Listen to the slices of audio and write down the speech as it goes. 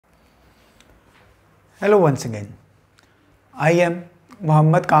Hello once again. I am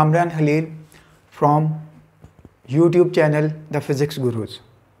Muhammad Kamran Halil from YouTube channel The Physics Gurus.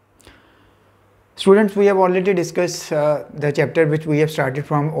 Students, we have already discussed the chapter which we have started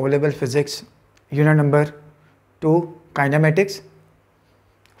from O-level physics, unit number 2, kinematics,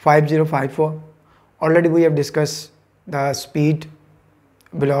 5054. Already we have discussed the speed,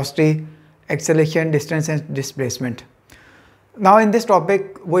 velocity, acceleration, distance and displacement. Now in this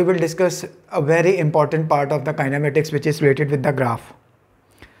topic we will discuss a very important part of the kinematics which is related with the graph.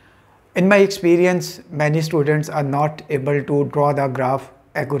 In my experience, many students are not able to draw the graph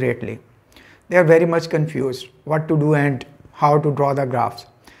accurately. They are very much confused what to do and how to draw the graphs.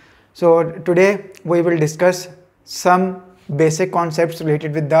 So today we will discuss some basic concepts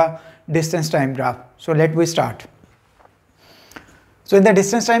related with the distance time graph. So let me start. So in the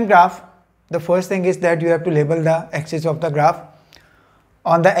distance time graph, the first thing is that you have to label the axis of the graph.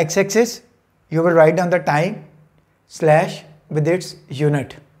 On the x-axis, you will write down the time slash with its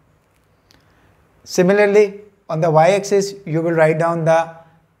unit. Similarly, on the y-axis, you will write down the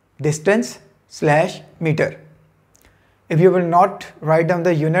distance slash meter. If you will not write down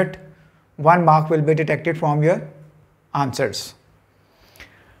the unit, 1 mark will be deducted from your answers.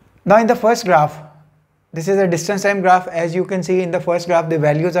 Now in the first graph, this is a distance time graph. As you can see in the first graph, the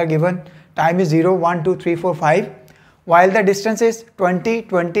values are given. Time is 0, 1, 2, 3, 4, 5, while the distance is 20,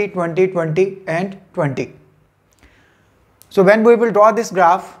 20, 20, 20 and 20. So when we will draw this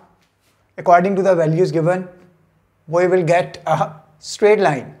graph, according to the values given, we will get a straight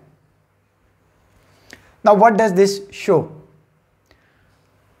line. Now what does this show?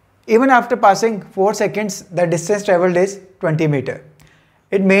 Even after passing 4 seconds, the distance traveled is 20 meters.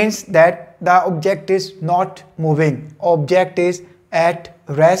 It means that the object is not moving. Object is at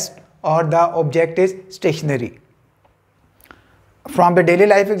rest or the object is stationary. From the daily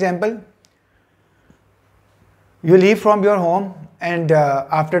life example, you leave from your home and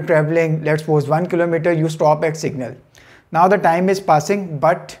after traveling, let's suppose 1 kilometer, you stop at signal. Now the time is passing,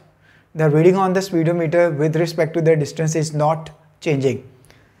 but the reading on the speedometer with respect to the distance is not changing.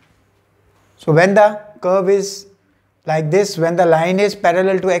 So when the curve is like this, when the line is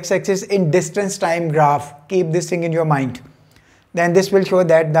parallel to x-axis in distance time graph, keep this thing in your mind. Then this will show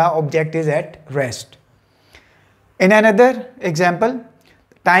that the object is at rest. In another example,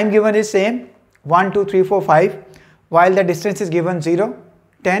 time given is same, 1, 2, 3, 4, 5, while the distance is given 0,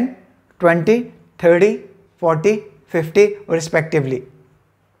 10, 20, 30, 40, 50 respectively.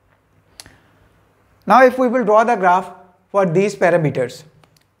 Now if we will draw the graph for these parameters,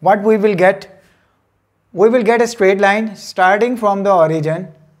 what we will get? We will get a straight line starting from the origin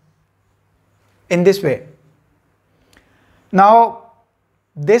in this way. Now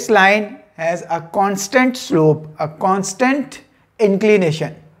this line has a constant slope, a constant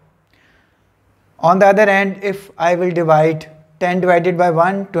inclination. On the other hand, if I will divide 10 divided by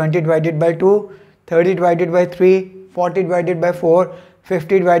 1, 20 divided by 2, 30 divided by 3, 40 divided by 4,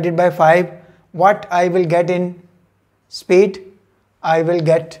 50 divided by 5, what I will get in speed? I will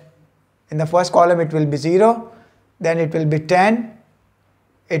get in the first column it will be 0, then it will be 10,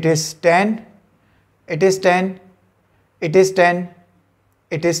 it is 10, it is 10, it is 10,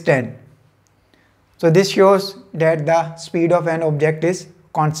 it is 10. So this shows that the speed of an object is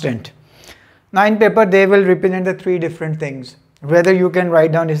constant. Now in paper they will represent the 3 different things. Whether you can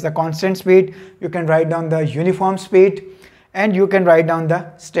write down is the constant speed, you can write down the uniform speed, and you can write down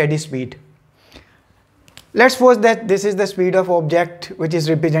the steady speed. Let's suppose that this is the speed of object which is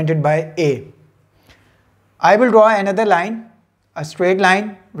represented by A. I will draw another line, a straight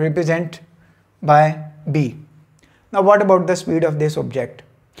line represented by B. Now what about the speed of this object?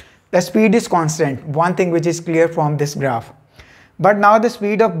 The speed is constant, one thing which is clear from this graph. But now the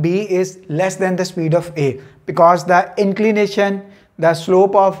speed of B is less than the speed of A because the inclination, the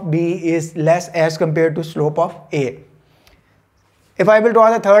slope of B is less as compared to slope of A. If I will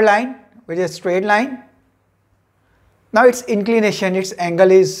draw the third line, which is straight line, now its inclination, its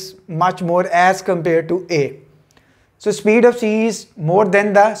angle is much more as compared to A. So speed of C is more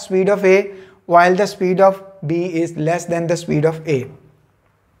than the speed of A, while the speed of B is less than the speed of A.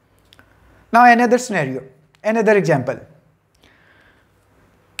 Now another scenario, another example.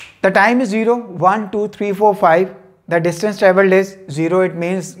 The time is 0, 1, 2, 3, 4, 5. The distance traveled is 0. It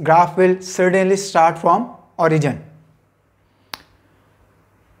means graph will certainly start from origin.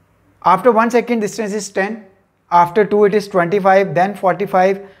 After 1 second, distance is 10. After 2 it is 25, then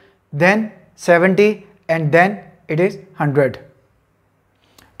 45, then 70, and then it is 100.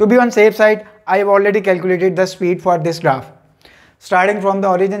 To be on safe side, I have already calculated the speed for this graph. Starting from the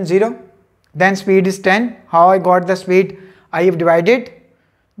origin 0, then speed is 10. How I got the speed? I have divided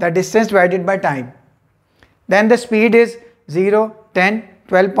the distance divided by time. Then the speed is 0, 10,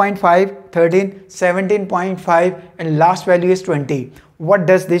 12.5, 13, 17.5, and last value is 20. What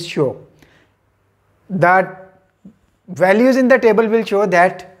does this show? The values in the table will show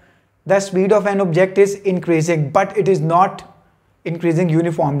that the speed of an object is increasing, but it is not increasing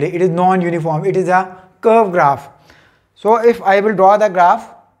uniformly. It is non-uniform. It is a curve graph. So if I will draw the graph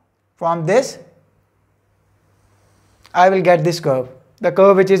from this, I will get this curve, the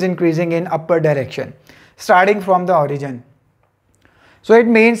curve which is increasing in upper direction, starting from the origin. So it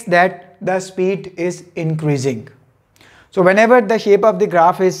means that the speed is increasing. So whenever the shape of the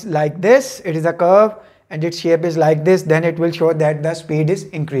graph is like this, it is a curve, and its shape is like this, then it will show that the speed is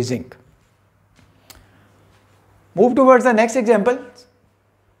increasing. Move towards the next example.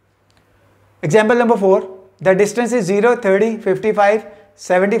 Example number 4. The distance is 0, 30, 55,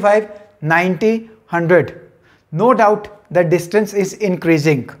 75, 90, 100. No doubt the distance is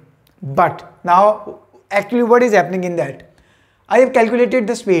increasing. But now actually what is happening in that? I have calculated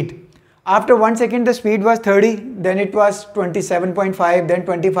the speed. After 1 second the speed was 30, then it was 27.5, then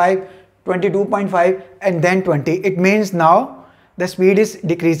 25, 22.5, and then 20. It means now the speed is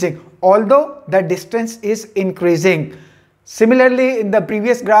decreasing, although the distance is increasing. Similarly, in the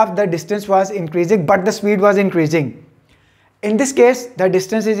previous graph, the distance was increasing, but the speed was increasing. In this case, the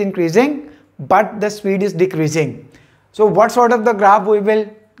distance is increasing, but the speed is decreasing. So what sort of the graph we will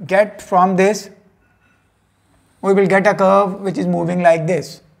get from this? We will get a curve which is moving like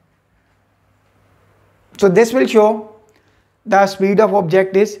this. So this will show the speed of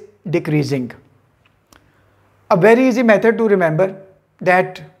object is decreasing. A very easy method to remember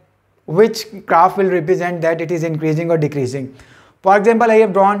that which graph will represent that it is increasing or decreasing. For example, I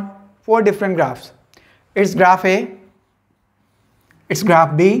have drawn 4 different graphs. It's graph A, it's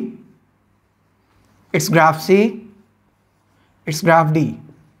graph B, it's graph C, it's graph D.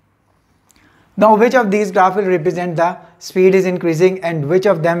 Now which of these graphs will represent the speed is increasing and which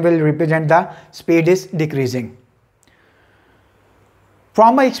of them will represent the speed is decreasing?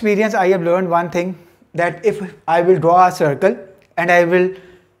 From my experience, I have learned one thing, that if I will draw a circle and I will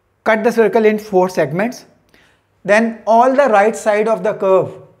cut the circle in 4 segments, then all the right side of the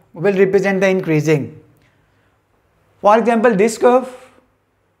curve will represent the increasing. For example, this curve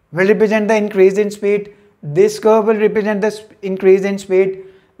will represent the increase in speed, this curve will represent the increase in speed.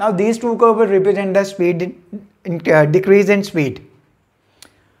 Now these 2 curves will represent the decrease in speed.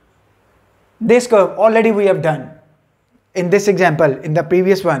 This curve already we have done in this example, in the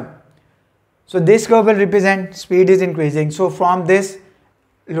previous one. So this curve will represent speed is increasing. So from this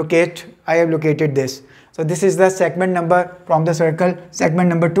I have located this. So this is the segment number from the circle, segment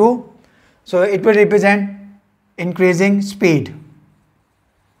number 2. So it will represent increasing speed.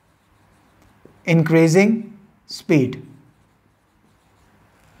 Increasing speed.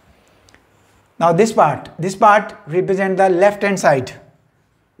 Now this part represents the left hand side.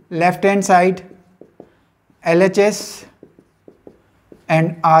 Left hand side, LHS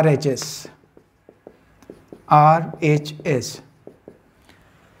and RHS. RHS.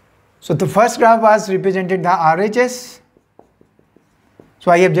 So the first graph was represented the RHS.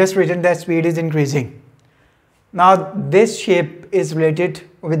 So I have just written that speed is increasing. Now this shape is related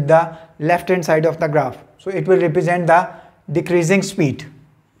with the left hand side of the graph. So it will represent the decreasing speed,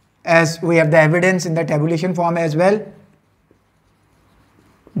 as we have the evidence in the tabulation form as well.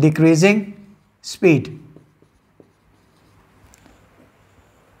 Decreasing speed.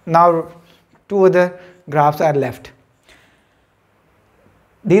 Now 2 other graphs are left.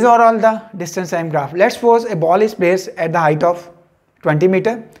 These are all the distance time graph. Let's suppose a ball is placed at the height of 20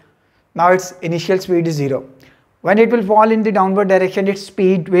 meter. Now its initial speed is 0. When it will fall in the downward direction, its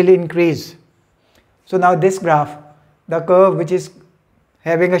speed will increase. So now this graph, the curve which is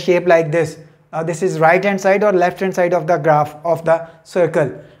having a shape like this. Now this is right hand side or left hand side of the graph of the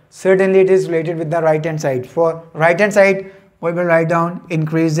circle. Certainly it is related with the right hand side. For right hand side, we will write down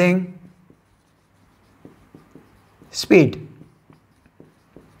increasing speed.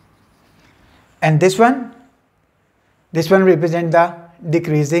 And this one represents the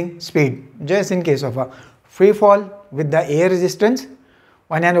decreasing speed. Just in case of a free fall with the air resistance,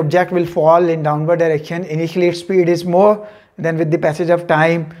 when an object will fall in downward direction, initially its speed is more, then with the passage of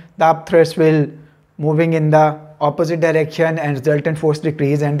time, the upthrust will moving in the opposite direction and resultant force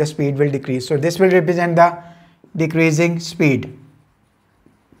decrease and the speed will decrease. So this will represent the decreasing speed.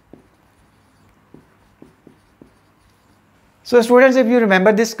 So students, if you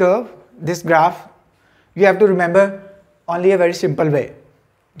remember this curve, this graph, you have to remember only a very simple way.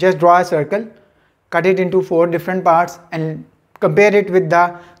 Just draw a circle, cut it into 4 different parts and compare it with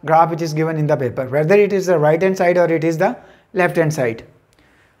the graph which is given in the paper, whether it is the right hand side or it is the left hand side.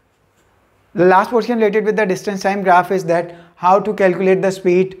 The last portion related with the distance time graph is that how to calculate the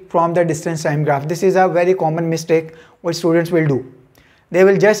speed from the distance time graph. This is a very common mistake what students will do. They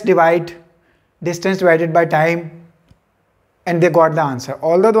will just divide distance divided by time and they got the answer.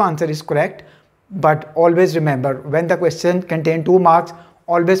 Although the answer is correct, but always remember, when the question contains 2 marks,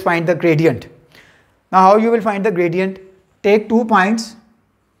 always find the gradient. Now how you will find the gradient? Take 2 points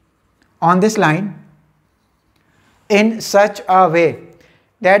on this line in such a way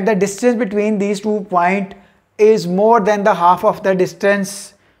that the distance between these 2 points is more than the half of the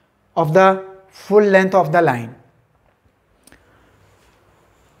distance of the full length of the line.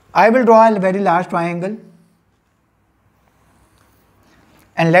 I will draw a very large triangle,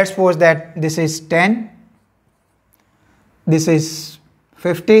 and let's suppose that this is 10, this is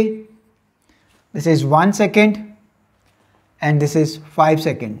 50, this is 1 second, and this is 5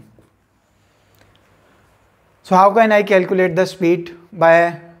 seconds. So how can I calculate the speed?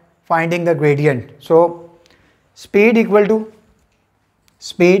 By finding the gradient. So speed equal to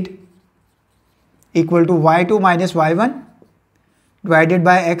y2 minus y1 divided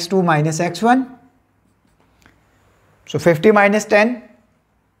by x2 minus x1. So 50 minus 10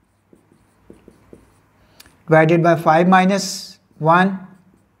 divided by 5 minus 1,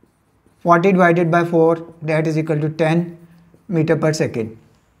 40 divided by 4, that is equal to 10 meter per second.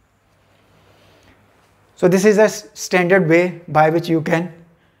 So this is a standard way by which you can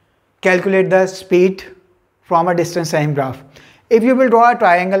calculate the speed from a distance time graph. If you will draw a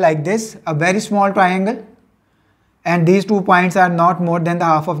triangle like this, a very small triangle, and these 2 points are not more than the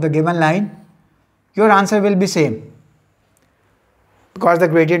half of the given line, your answer will be same because the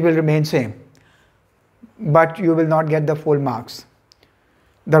gradient will remain same, but you will not get the full marks.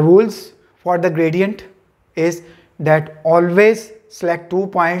 The rules for the gradient is that always select 2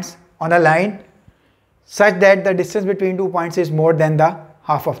 points on a line such that the distance between 2 points is more than the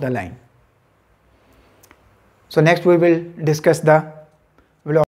half of the line. So next we will discuss the